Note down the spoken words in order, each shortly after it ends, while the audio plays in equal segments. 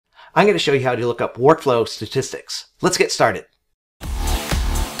I'm going to show you how to look up workflow statistics. Let's get started.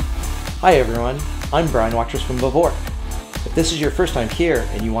 Hi everyone, I'm Watrous from VVork. If this is your first time here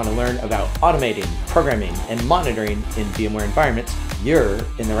and you want to learn about automating, programming, and monitoring in VMware environments, you're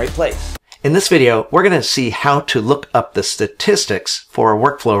in the right place. In this video, we're going to see how to look up the statistics for a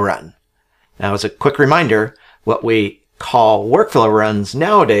workflow run. Now, as a quick reminder, what we call workflow runs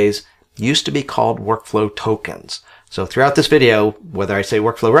nowadays used to be called workflow tokens. So throughout this video, whether I say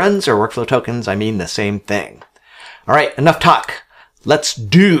workflow runs or workflow tokens, I mean the same thing. All right, enough talk. Let's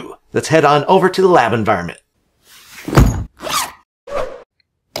head on over to the lab environment.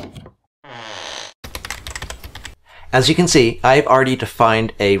 As you can see, I've already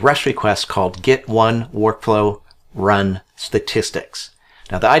defined a REST request called get1workflow_run_statistics.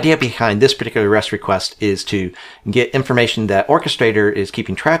 Now, the idea behind this particular REST request is to get information that Orchestrator is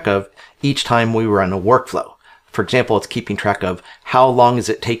keeping track of each time we run a workflow. For example, it's keeping track of how long is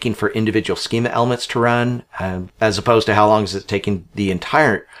it taking for individual schema elements to run, as opposed to how long is it taking the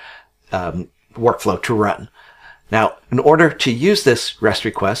entire workflow to run. Now, in order to use this REST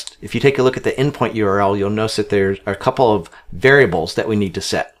request, if you take a look at the endpoint URL, you'll notice that there are a couple of variables that we need to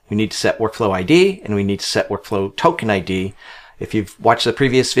set. We need to set workflow ID, and we need to set workflow token ID. If you've watched the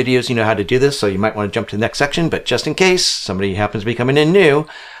previous videos, you know how to do this, so you might want to jump to the next section, but just in case somebody happens to be coming in new,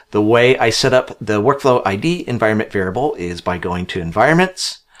 the way I set up the workflow ID environment variable is by going to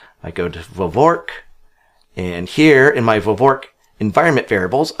environments. I go to VVork, and here in my VVork environment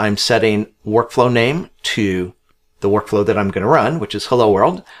variables, I'm setting workflow name to the workflow that I'm going to run, which is Hello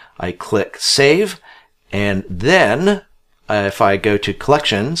World. I click Save, and then if I go to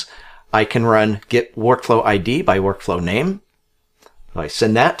Collections, I can run get workflow ID by workflow name. If I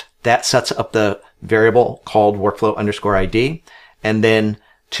send that, that sets up the variable called workflow_ID, and then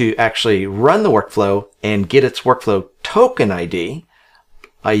to actually run the workflow and get its workflow token ID,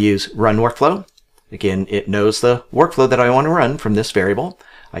 I use run workflow. Again, it knows the workflow that I want to run from this variable.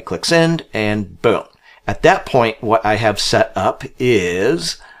 I click send, and boom. At that point, what I have set up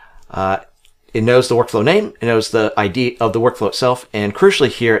is it knows the workflow name, it knows the ID of the workflow itself, and crucially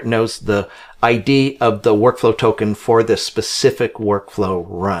here, it knows the ID of the workflow token for this specific workflow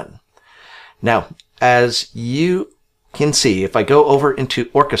run. Now, as you can see, if I go over into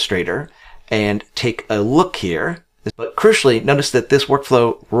Orchestrator and take a look here, but crucially, notice that this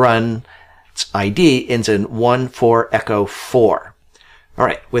workflow run ID ends in 14echo4. All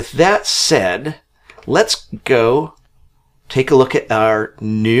right, with that said, let's go take a look at our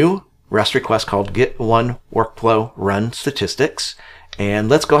new REST request called get1workflow_run_statistics, and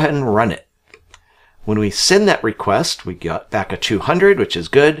let's go ahead and run it. When we send that request, we got back a 200, which is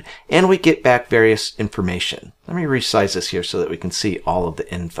good, and we get back various information. Let me resize this here so that we can see all of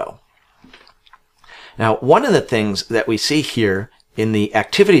the info. Now, one of the things that we see here in the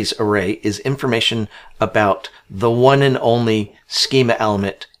activities array is information about the one and only schema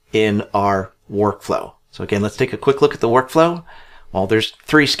element in our workflow. So again, let's take a quick look at the workflow. Well, there's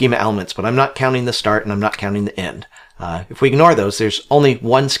 3 schema elements, but I'm not counting the start and I'm not counting the end. If we ignore those, there's only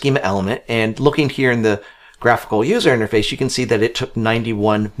one schema element, and looking here in the graphical user interface, you can see that it took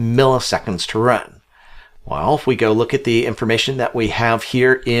 91 milliseconds to run. Well, if we go look at the information that we have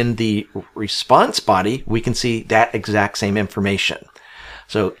here in the response body, we can see that exact same information.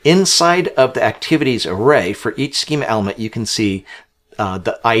 So inside of the activities array, for each schema element, you can see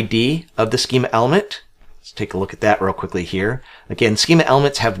the ID of the schema element. Let's take a look at that real quickly here. Again, schema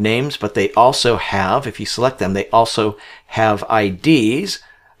elements have names, but they also have, if you select them, they also have IDs.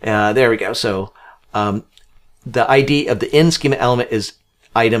 There we go. So the ID of the end schema element is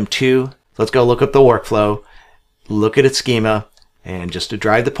item 2. Let's go look up the workflow, look at its schema, and just to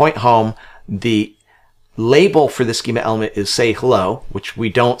drive the point home, the label for the schema element is say hello, which we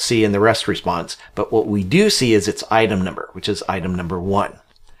don't see in the REST response, but what we do see is its item number, which is item number 1.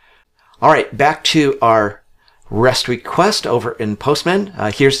 All right, back to our REST request over in Postman.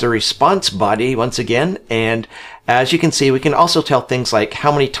 Here's the response body once again, and as you can see, we can also tell things like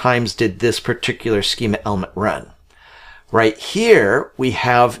how many times did this particular schema element run. Right here, we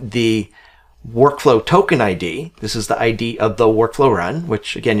have the workflow token ID. This is the ID of the workflow run,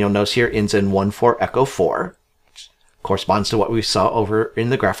 which again, you'll notice here ends in 14echo4, which corresponds to what we saw over in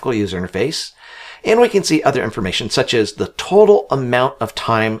the graphical user interface. And we can see other information, such as the total amount of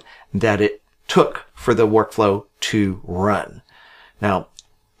time that it took for the workflow to run. Now,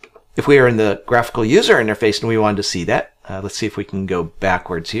 if we are in the graphical user interface and we wanted to see that, let's see if we can go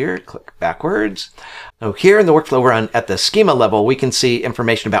backwards here. Click backwards. Now, here in the workflow run at the schema level, we can see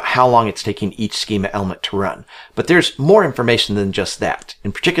information about how long it's taking each schema element to run. But there's more information than just that.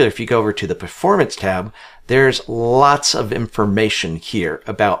 In particular, if you go over to the Performance tab, there's lots of information here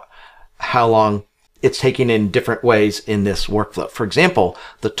about how long it's taking in different ways in this workflow. For example,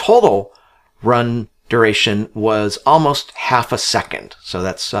 the total run duration was almost half a second. So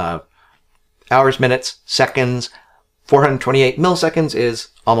that's hours, minutes, seconds. 428 milliseconds is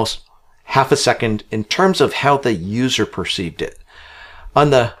almost half a second in terms of how the user perceived it. On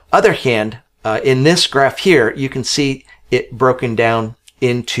the other hand, in this graph here, you can see it broken down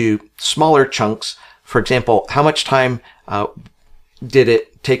into smaller chunks. For example, how much time did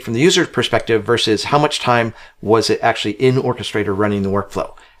it take from the user's perspective versus how much time was it actually in Orchestrator running the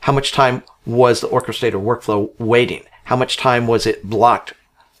workflow? How much time was the Orchestrator workflow waiting? How much time was it blocked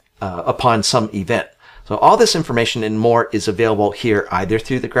upon some event? So all this information and more is available here either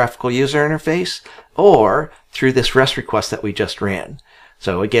through the graphical user interface or through this REST request that we just ran.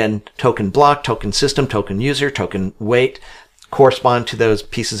 So again, token block, token system, token user, token wait correspond to those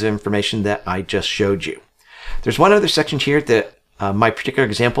pieces of information that I just showed you. There's one other section here that my particular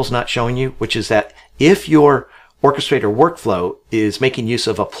example is not showing you, which is that if your Orchestrator workflow is making use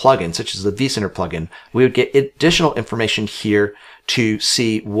of a plugin, such as the vCenter plugin, we would get additional information here to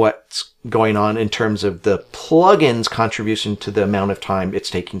see what's going on in terms of the plugin's contribution to the amount of time it's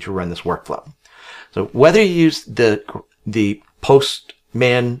taking to run this workflow. So whether you use the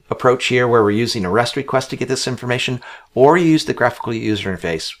postman approach here, where we're using a REST request to get this information, or you use the graphical user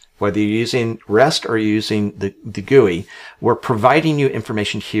interface, whether you're using REST or you're using the GUI, we're providing you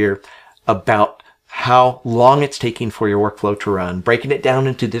information here about how long it's taking for your workflow to run, breaking it down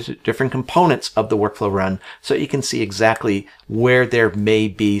into different components of the workflow run so you can see exactly where there may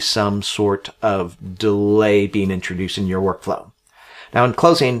be some sort of delay being introduced in your workflow. Now, in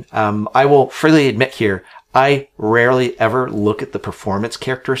closing, I will freely admit here, I rarely ever look at the performance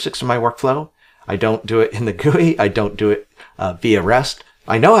characteristics of my workflow. I don't do it in the GUI. I don't do it via REST.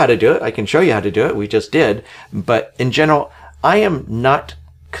 I know how to do it. I can show you how to do it. We just did. But in general, I am not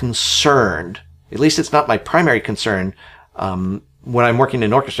concerned. At least it's not my primary concern when I'm working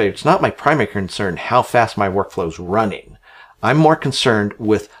in Orchestrator. It's not my primary concern how fast my workflow's running. I'm more concerned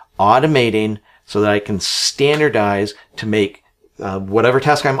with automating so that I can standardize to make whatever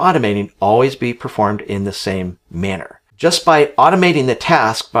task I'm automating always be performed in the same manner. Just by automating the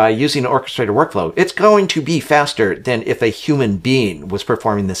task by using an Orchestrator workflow, it's going to be faster than if a human being was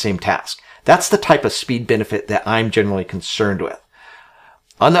performing the same task. That's the type of speed benefit that I'm generally concerned with.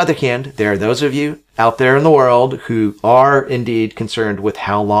 On the other hand, there are those of you out there in the world who are indeed concerned with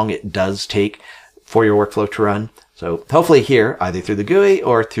how long it does take for your workflow to run. So hopefully here, either through the GUI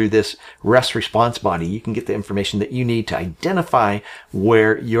or through this REST response body, you can get the information that you need to identify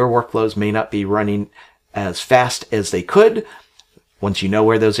where your workflows may not be running as fast as they could. Once you know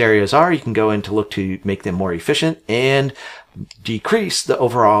where those areas are, you can go in to look to make them more efficient and decrease the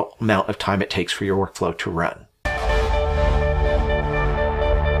overall amount of time it takes for your workflow to run.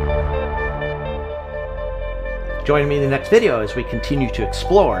 Join me in the next video as we continue to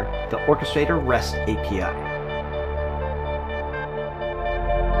explore the Orchestrator REST API.